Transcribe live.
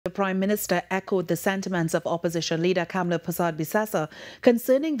The Prime Minister echoed the sentiments of Opposition Leader Kamla Persad-Bissessar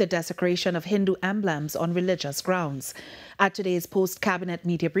concerning the desecration of Hindu emblems on religious grounds. At today's post-cabinet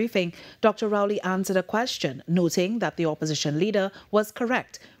media briefing, Dr. Rowley answered a question, noting that the opposition leader was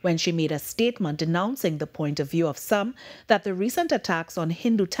correct when she made a statement denouncing the point of view of some that the recent attacks on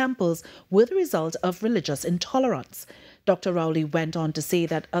Hindu temples were the result of religious intolerance. Dr. Rowley went on to say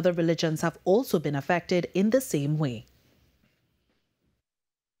that other religions have also been affected in the same way.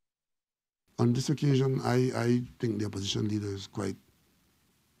 On this occasion, I think the opposition leader is quite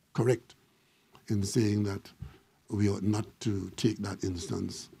correct in saying that we ought not to take that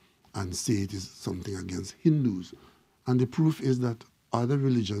instance and say it is something against Hindus. And the proof is that other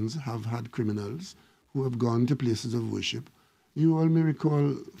religions have had criminals who have gone to places of worship. You all may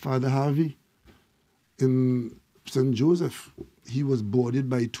recall Father Harvey in St. Joseph. He was boarded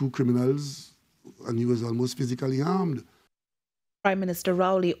by two criminals and he was almost physically harmed. Prime Minister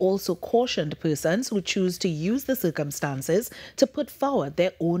Rowley also cautioned persons who choose to use the circumstances to put forward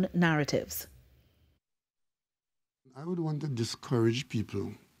their own narratives. I would want to discourage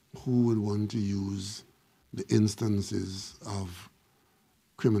people who would want to use the instances of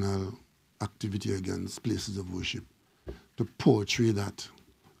criminal activity against places of worship to portray that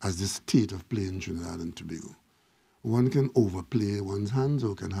as the state of play in Trinidad and Tobago. One can overplay one's hands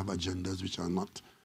or can have agendas which are not